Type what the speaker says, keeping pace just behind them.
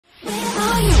Yo,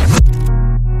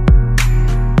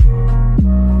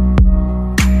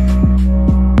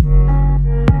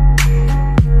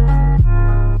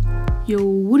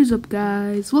 what is up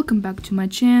guys? Welcome back to my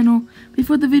channel.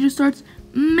 Before the video starts,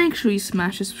 make sure you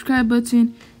smash the subscribe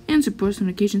button and turn post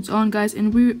notifications on, guys.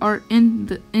 And we are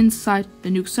inside the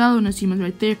nuke silo, and Asima's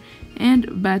right there,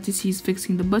 and bad to see he's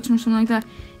fixing the button or something like that.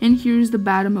 And here's the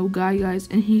Batamo guy, guys,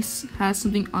 and he has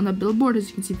something on the billboard. As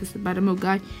you can see, this is the Batamo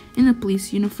guy in a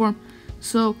police uniform.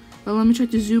 So let me try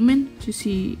to zoom in to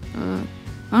see. I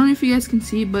don't know if you guys can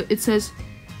see, but it says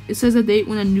the date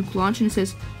when a nuke launched, and it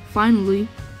says finally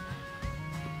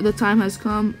the time has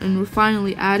come and we're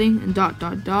finally adding and ...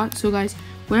 So guys,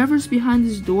 whatever's behind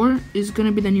this door is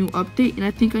gonna be the new update, and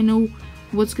I think I know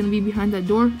what's gonna be behind that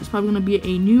door. It's probably gonna be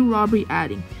a new robbery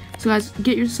adding. So guys,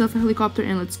 get yourself a helicopter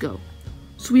and let's go.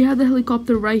 So we have the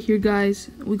helicopter right here, guys.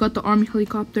 We got the army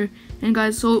helicopter, and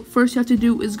guys, so first you have to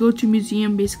do is go to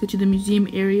museum, basically to the museum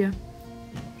area,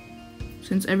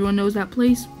 since everyone knows that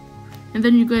place. And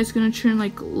then you guys gonna turn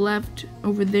like left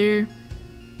over there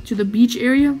to the beach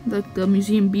area, the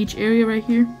museum beach area right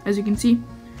here, as you can see.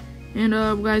 And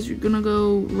guys, you're gonna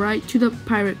go right to the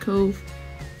pirate cove.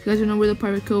 If you guys don't know where the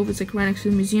pirate cove is, like right next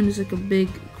to the museum. There's like a big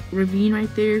ravine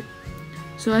right there.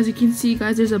 So as you can see,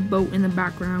 guys, there's a boat in the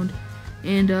background,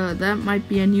 and that might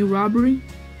be a new robbery.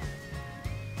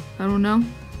 I don't know.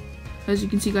 As you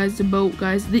can see, guys, the boat,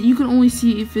 guys, that you can only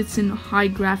see if it's in high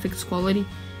graphics quality.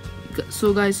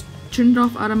 So guys, turn it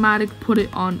off automatic, put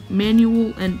it on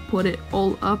manual, and put it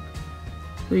all up.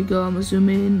 There you go. I'm gonna zoom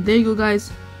in. There you go,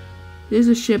 guys. There's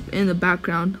a ship in the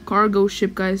background, cargo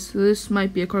ship, guys. So this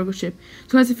might be a cargo ship.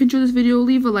 So guys, if you enjoyed this video,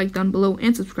 leave a like down below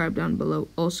and subscribe down below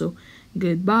also.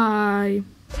 Goodbye.